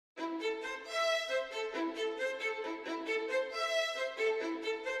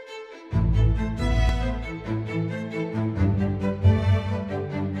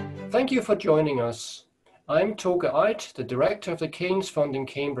Thank you for joining us. I'm Toke Eid, the director of the Keynes Fund in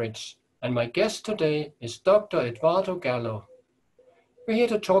Cambridge, and my guest today is Dr. Edoardo Gallo. We're here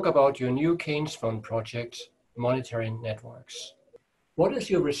to talk about your new Keynes Fund project, Monitoring Networks. What is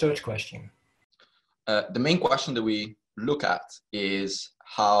your research question? The main question that we look at is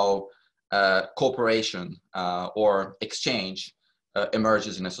how cooperation or exchange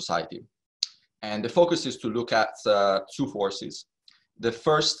emerges in a society. And the focus is to look at two forces. The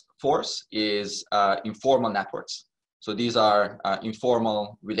first force is informal networks. So these are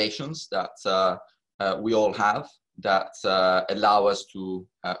informal relations that we all have that allow us to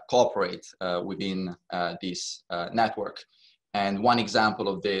cooperate within this network. And one example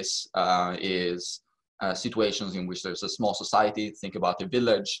of this is situations in which there's a small society. Think about a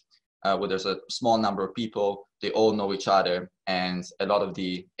village where there's a small number of people, they all know each other, and a lot of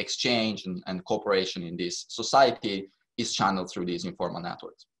the exchange and cooperation in this society is channeled through these informal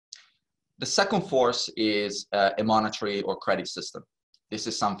networks. The second force is a monetary or credit system. This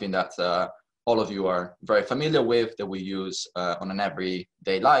is something that all of you are very familiar with, that we use on an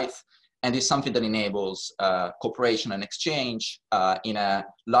everyday life, and is something that enables cooperation and exchange in a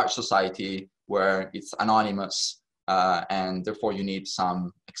large society where it's anonymous, and therefore you need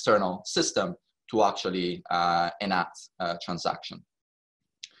some external system to actually enact a transaction.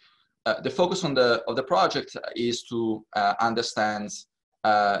 The focus of the project is to understand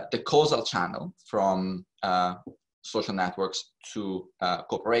the causal channel from social networks to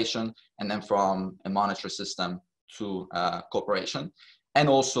cooperation, and then from a monetary system to cooperation, and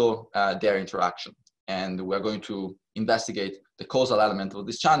also their interaction. And we're going to investigate the causal element of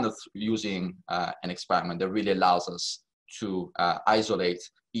this channel using an experiment that really allows us to isolate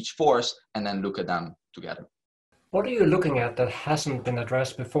each force and then look at them together. What are you looking at that hasn't been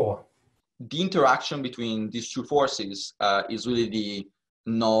addressed before? The interaction between these two forces is really the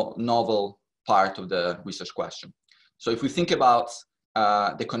novel part of the research question. So if we think about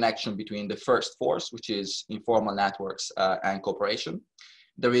the connection between the first force, which is informal networks and cooperation,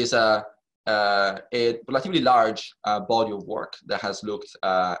 there is a relatively large body of work that has looked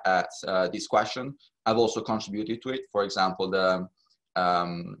at this question. I've also contributed to it. For example, the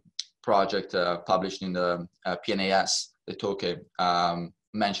project published in the PNAS, the Toke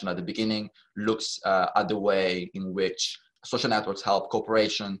mentioned at the beginning, looks at the way in which social networks help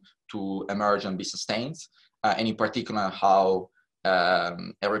cooperation to emerge and be sustained, and in particular how a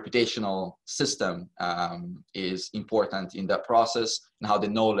reputational system is important in that process, and how the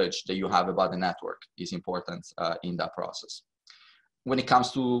knowledge that you have about the network is important in that process. When it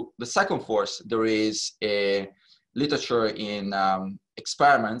comes to the second force, there is a literature in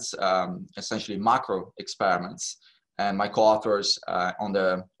experiments, essentially macro experiments, and my co-authors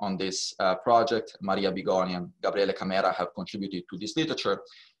on this project, Maria Bigoni and Gabriele Camera, have contributed to this literature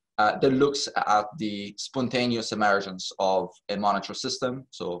that looks at the spontaneous emergence of a monetary system,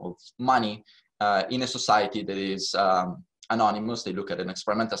 so of money, in a society that is anonymous. They look at an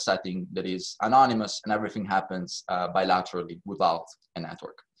experimental setting that is anonymous, and everything happens bilaterally without a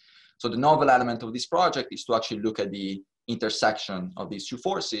network. So the novel element of this project is to actually look at the intersection of these two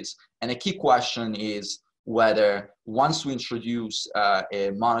forces. And a key question is whether once we introduce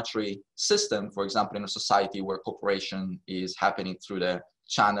a monetary system, for example, in a society where cooperation is happening through the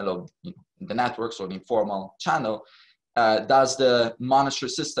channel of the networks or the informal channel, does the monetary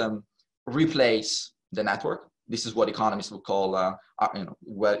system replace the network? This is what economists would call,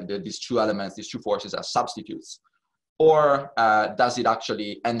 where these two elements, these two forces are substitutes. Or does it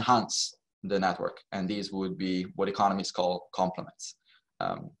actually enhance the network? And these would be what economists call complements.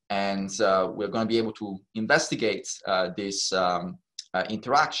 We're going to be able to investigate this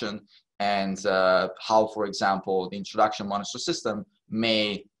interaction and how, for example, the introduction of monetary system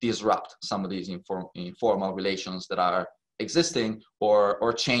may disrupt some of these informal relations that are existing,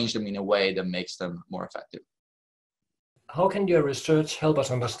 or change them in a way that makes them more effective. How can your research help us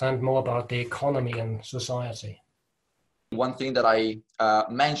understand more about the economy and society? One thing that I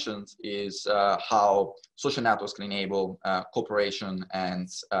mentioned is how social networks can enable cooperation and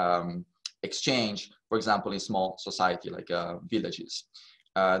exchange, for example, in small society like villages.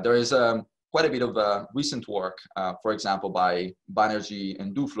 There is quite a bit of recent work, for example, by Banerjee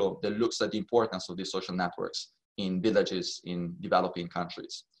and Duflo, that looks at the importance of these social networks in villages in developing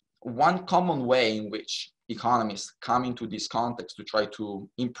countries. One common way in which economists come into this context to try to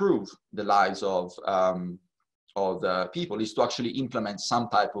improve the lives of the people is to actually implement some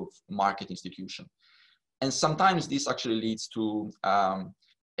type of market institution. And sometimes this actually leads to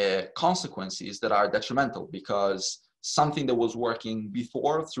consequences that are detrimental, because something that was working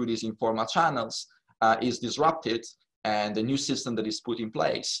before through these informal channels is disrupted, and the new system that is put in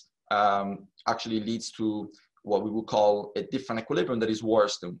place actually leads to what we would call a different equilibrium that is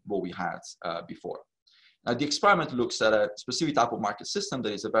worse than what we had before. Now, the experiment looks at a specific type of market system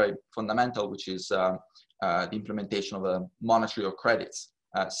that is a very fundamental, which is the implementation of a monetary or credits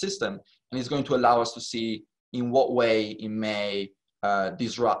system, and it's going to allow us to see in what way it may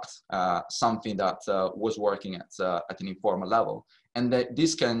disrupt something that was working at an informal level, and that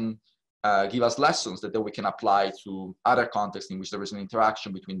this can give us lessons that we can apply to other contexts in which there is an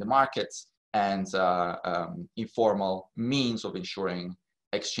interaction between the markets and informal means of ensuring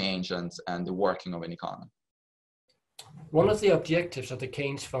exchange and the working of an economy. One of the objectives of the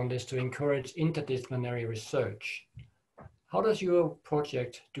Keynes Fund is to encourage interdisciplinary research. How does your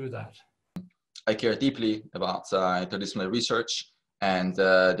project do that? I care deeply about interdisciplinary research, and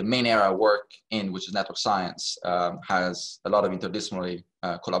the main area I work in, which is network science, has a lot of interdisciplinary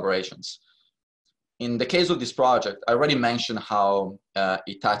collaborations. In the case of this project, I already mentioned how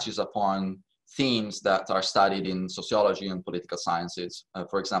it touches upon themes that are studied in sociology and political sciences.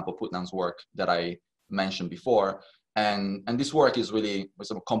 For example, Putnam's work that I mentioned before. And this work is really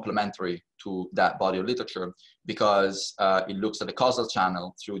sort of complementary to that body of literature because it looks at the causal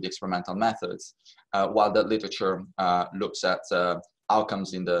channel through the experimental methods, while that literature looks at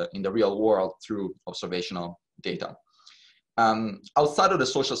outcomes in the real world through observational data. Outside of the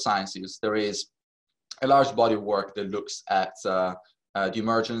social sciences, there is a large body of work that looks at the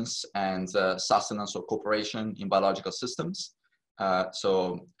emergence and sustenance of cooperation in biological systems.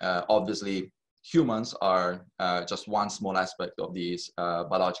 Obviously, humans are just one small aspect of these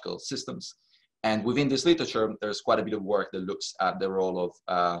biological systems. And within this literature, there's quite a bit of work that looks at the role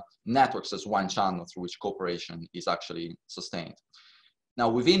of networks as one channel through which cooperation is actually sustained. Now,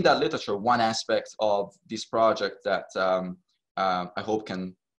 within that literature, one aspect of this project that I hope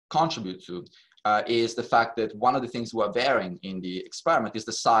can contribute to is the fact that one of the things we are varying in the experiment is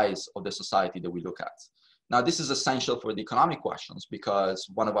the size of the society that we look at. Now, this is essential for the economic questions because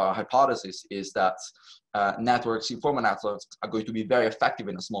one of our hypotheses is that networks, informal networks, are going to be very effective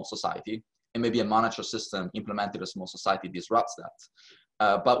in a small society, and maybe a monetary system implemented in a small society disrupts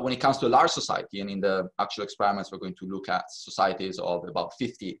that. But when it comes to a large society, and in the actual experiments, we're going to look at societies of about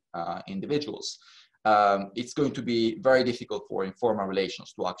 50 individuals, it's going to be very difficult for informal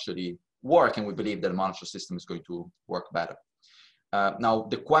relations to actually work, and we believe that a monetary system is going to work better. Now,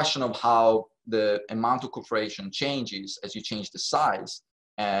 the question of how the amount of cooperation changes as you change the size,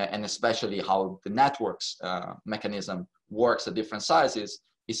 and especially how the networks mechanism works at different sizes,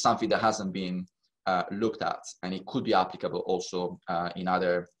 is something that hasn't been looked at, and it could be applicable also in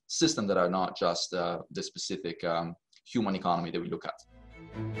other systems that are not just the specific human economy that we look at.